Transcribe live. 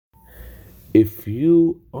If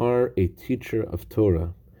you are a teacher of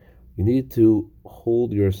Torah, you need to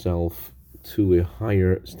hold yourself to a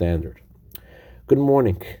higher standard. Good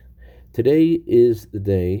morning. Today is the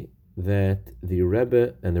day that the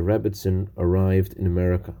Rebbe and the Rebbetzin arrived in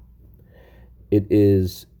America. It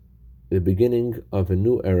is the beginning of a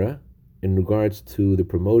new era in regards to the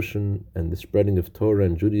promotion and the spreading of Torah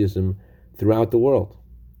and Judaism throughout the world.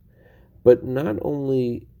 But not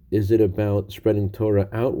only is it about spreading Torah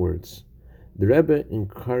outwards, the Rebbe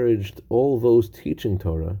encouraged all those teaching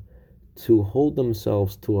Torah to hold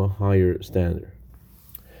themselves to a higher standard.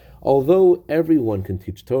 Although everyone can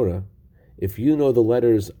teach Torah, if you know the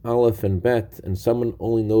letters Aleph and Bet and someone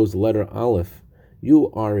only knows the letter Aleph,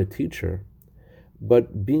 you are a teacher.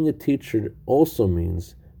 But being a teacher also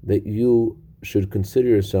means that you should consider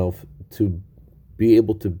yourself to be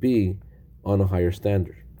able to be on a higher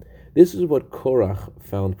standard. This is what Korach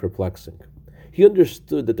found perplexing. He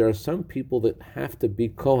understood that there are some people that have to be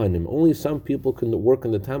Kohanim. Only some people can work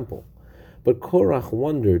in the temple. But Korach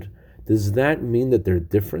wondered, does that mean that they're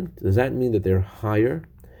different? Does that mean that they're higher?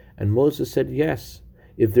 And Moses said, yes.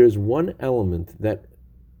 If there's one element that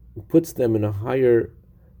puts them in a higher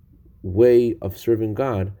way of serving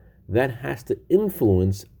God, that has to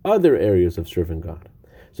influence other areas of serving God.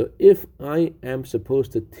 So if I am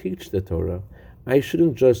supposed to teach the Torah, I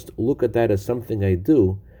shouldn't just look at that as something I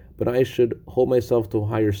do, but I should hold myself to a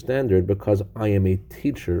higher standard because I am a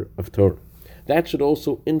teacher of Torah. That should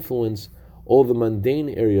also influence all the mundane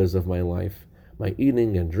areas of my life, my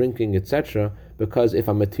eating and drinking, etc., because if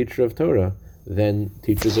I'm a teacher of Torah, then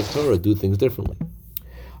teachers of Torah do things differently.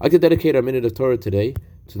 I'd like to dedicate our minute of Torah today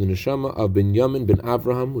to the neshama of Binyamin ben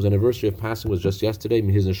Avraham, whose anniversary of passing was just yesterday.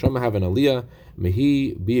 May his neshama have an aliyah. May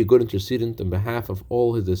he be a good intercedent on behalf of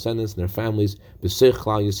all his descendants and their families. B'seich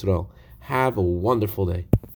Klal Yisrael. Have a wonderful day.